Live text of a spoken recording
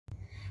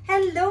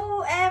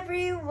Hello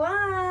everyone!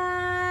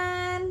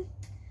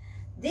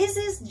 This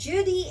is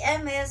Judy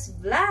MS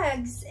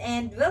Vlogs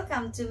and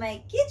welcome to my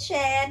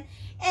kitchen.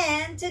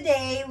 And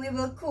today we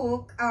will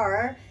cook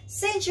our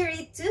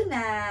century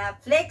tuna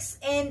flakes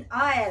in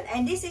oil.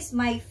 And this is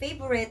my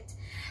favorite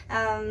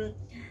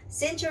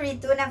century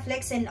tuna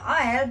flakes in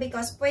oil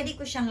because pwede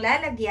ko siyang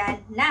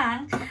lalagyan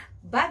ng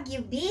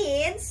baguio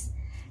beans.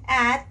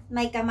 At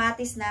may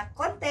kamatis na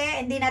konti.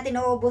 Hindi natin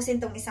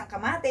uubusin tong isang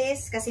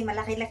kamatis kasi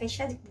malaki-laki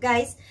siya,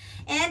 guys.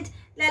 And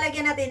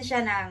lalagyan natin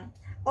siya ng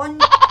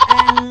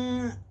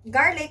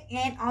garlic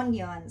and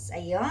onions.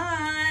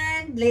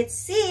 Ayun. Let's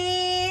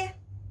see.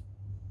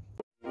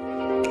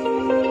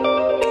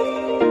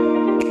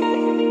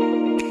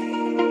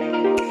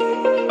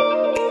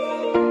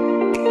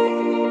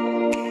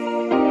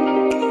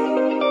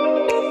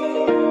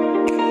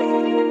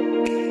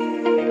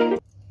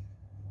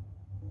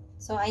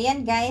 So,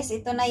 ayan guys,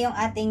 ito na yung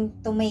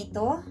ating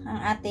tomato, ang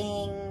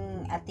ating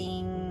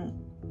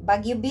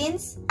baguio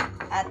beans,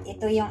 at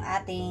ito yung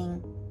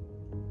ating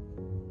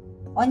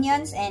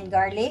onions and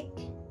garlic.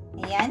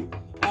 Ayan.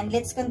 And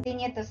let's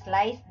continue to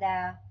slice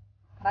the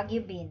baguio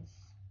beans.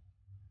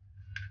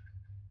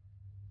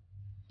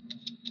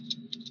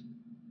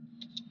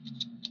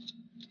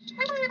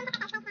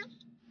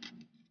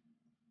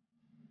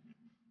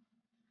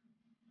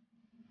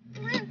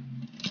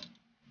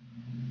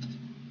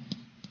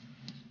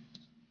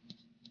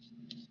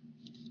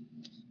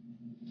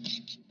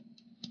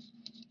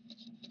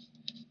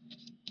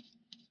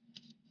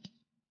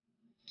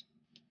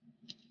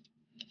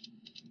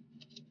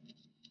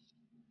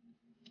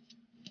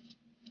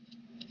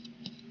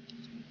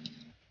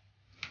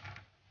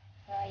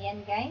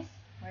 Ayan guys,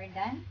 we're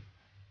done.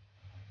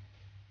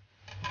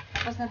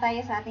 Tapos na tayo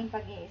sa ating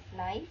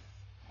pag-i-slice.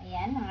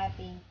 Ayan, ang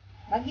ating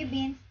baguio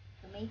beans,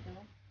 tomato.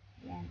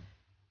 Ayan.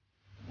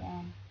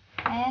 Ayan.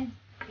 And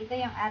ito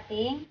yung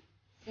ating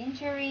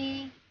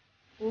century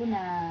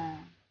tuna.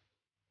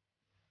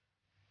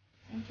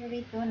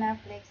 Century tuna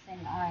flakes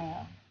and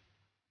oil.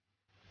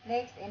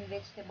 Flakes and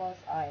vegetables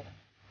oil.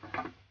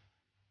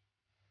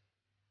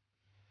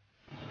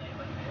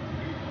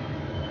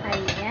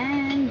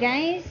 Ayan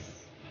guys.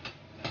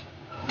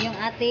 Yung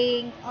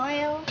ating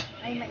oil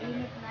ay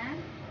mainit na.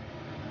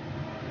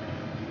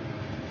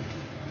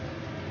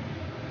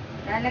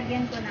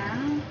 Lalagyan ko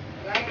ng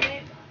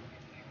garlic.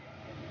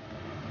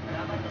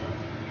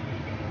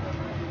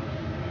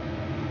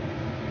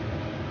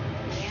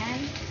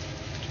 Ayan.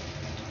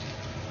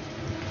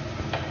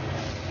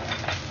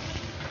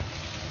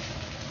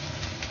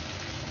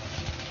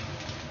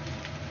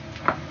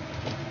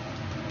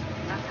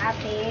 Ang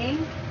ating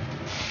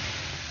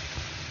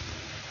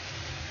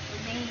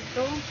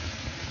tomato.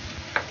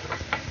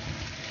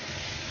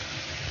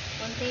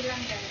 Konti lang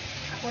guys.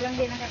 Ako lang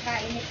din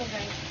nakakain ito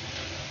guys.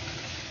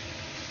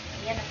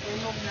 Ayan,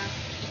 natulog na.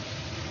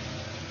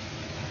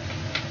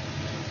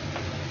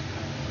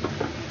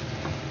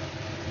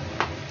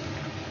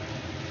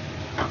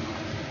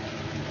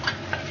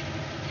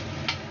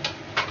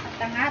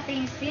 At ang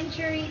ating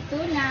century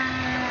tuna.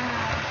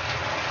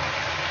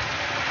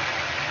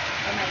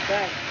 Oh my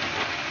God.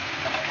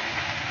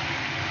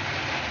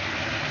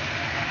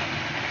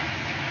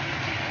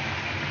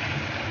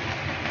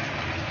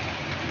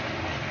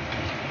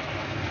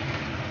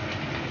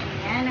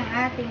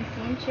 Ating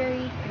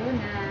century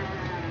tuna.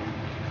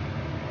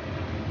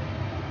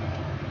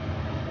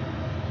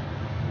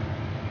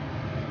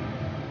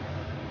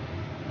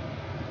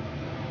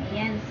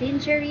 Ayan,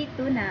 century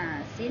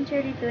tuna.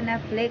 Century tuna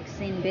flakes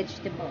and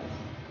vegetables.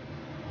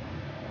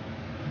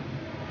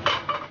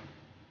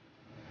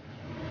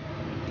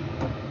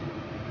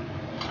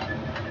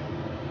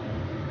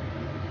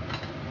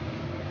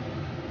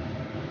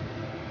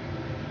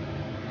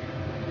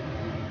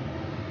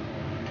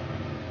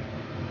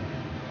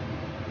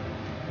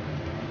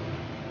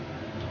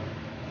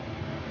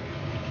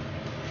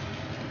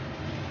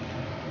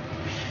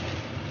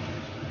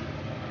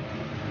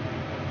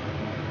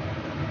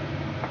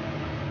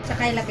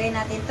 Saka ilagay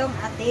natin tong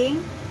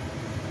ating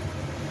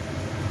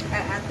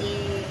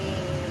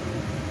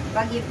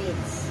baguio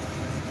beans.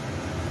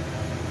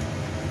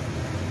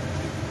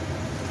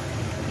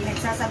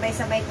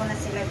 Pinagsasabay-sabay ko na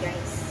sila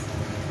guys.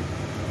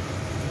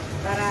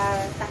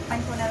 Para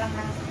takpan ko na lang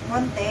ng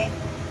konti.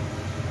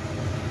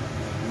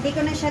 Hindi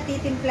ko na siya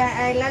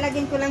titimpla,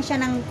 lalagyan ko lang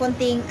siya ng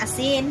konting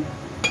asin.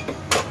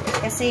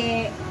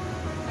 Kasi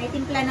may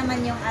timpla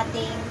naman yung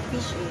ating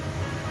fish eh.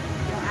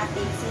 Yung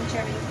ating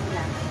century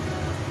tuna.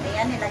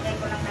 Ayan, nilagay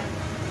ko lang ng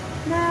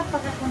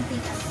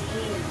napakakunting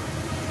asin.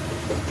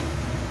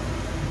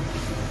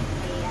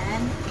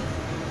 Ayan.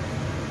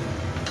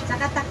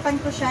 Saka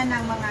takpan ko siya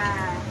ng mga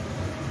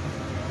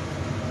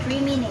 3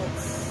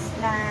 minutes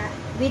na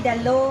with a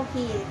low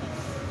heat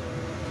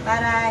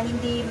para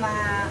hindi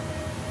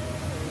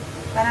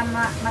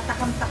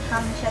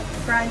matakam-takam siya,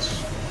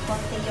 crunch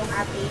konti yung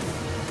ating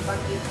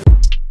baguio.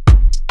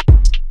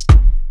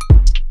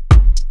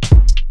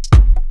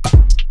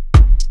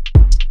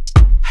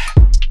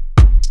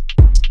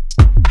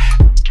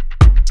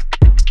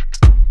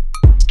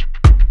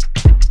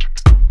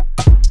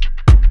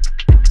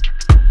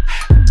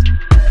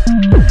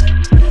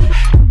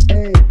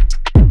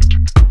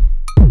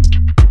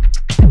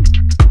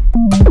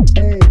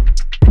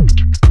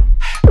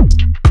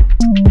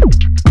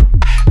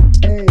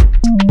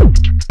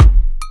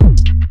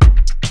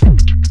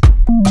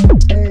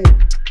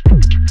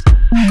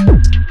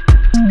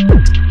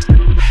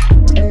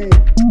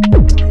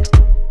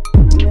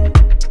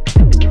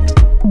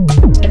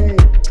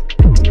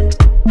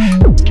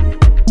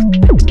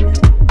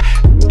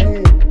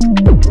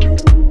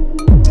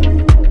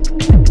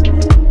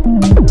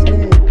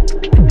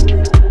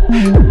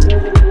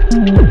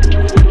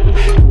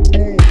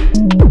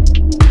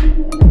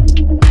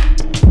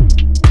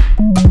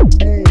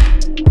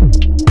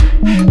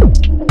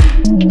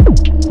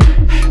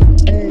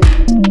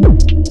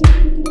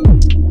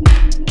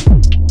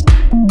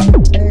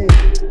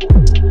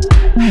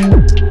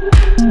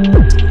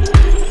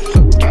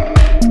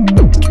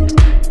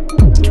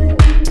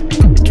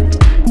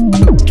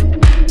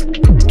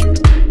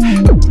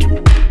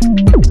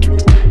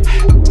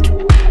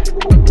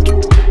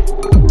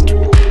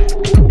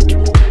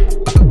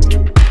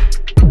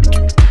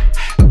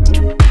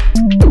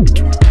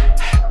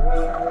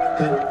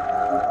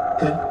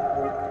 Salamat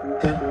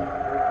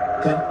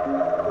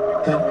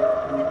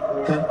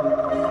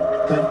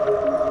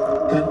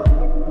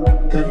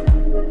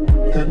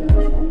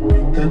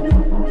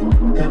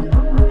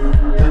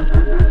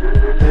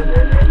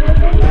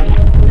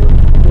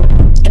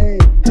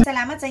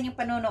sa inyong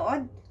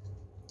panonood.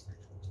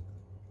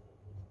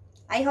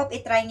 I hope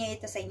i-try nyo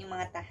ito sa inyong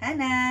mga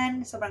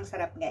tahanan. Sobrang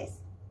sarap, guys.